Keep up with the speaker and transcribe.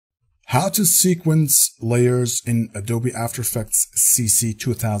How to sequence layers in Adobe After Effects CC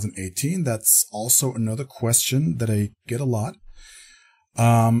 2018. That's also another question that I get a lot.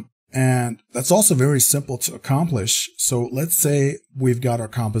 And that's also very simple to accomplish. So let's say we've got our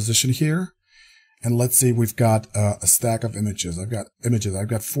composition here, and let's say we've got a stack of images. I've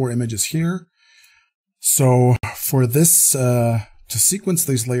got 4 images here. So for this, to sequence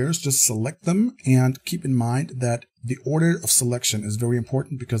these layers, just select them and keep in mind that the order of selection is very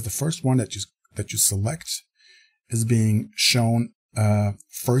important because the first one that you select is being shown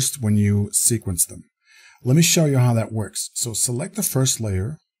first when you sequence them. Let me show you how that works. So select the first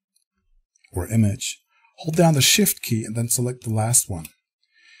layer or image, hold down the Shift key, and then select the last one.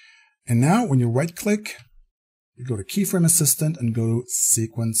 And now when you right click, you go to Keyframe Assistant and go to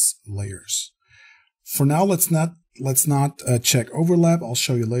Sequence Layers. For now, let's not check overlap. I'll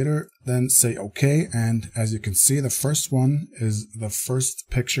show you later. Then say OK, and as you can see, the first one is the first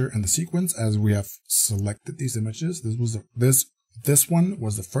picture in the sequence as we have selected these images. This one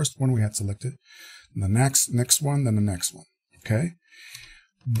was the first one we had selected. And the next one, then the next one. Okay.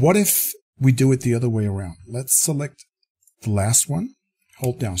 What if we do it the other way around? Let's select the last one.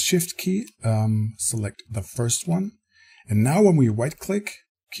 Hold down Shift key, select the first one, and now when we right click,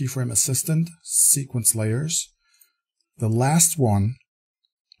 Keyframe Assistant, Sequence Layers, the last one,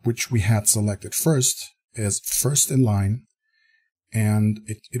 which we had selected first, is first in line, and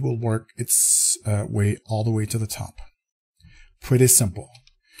it will work its way all the way to the top. Pretty simple.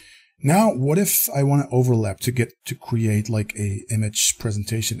 Now, what if I want to overlap to create like a image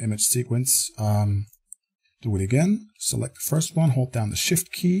presentation, image sequence? Do it again. Select the first one, hold down the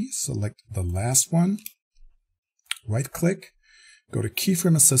Shift key, select the last one, right click, go to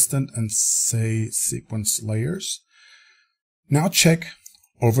Keyframe Assistant and say Sequence Layers. Now check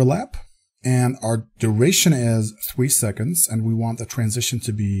overlap, and our duration is 3 seconds, and we want the transition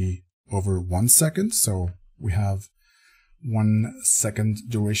to be over 1 second. So we have 1 second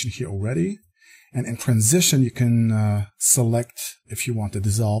duration here already. And in transition, you can select if you want to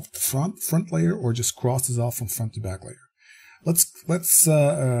dissolve the front layer or just cross dissolve from front to back layer. Let's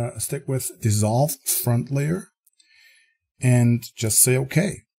stick with dissolve front layer and just say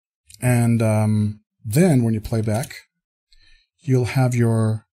OK. And then when you play back, you'll have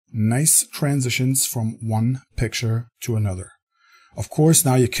your nice transitions from one picture to another. Of course,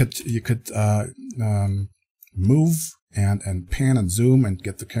 now you could move and pan and zoom and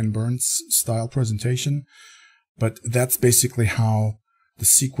get the Ken Burns style presentation. But that's basically how the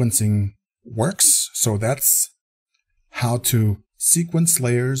sequencing works. So that's how to sequence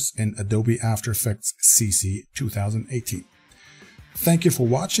layers in Adobe After Effects CC 2018. Thank you for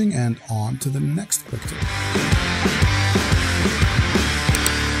watching, and on to the next quick tip.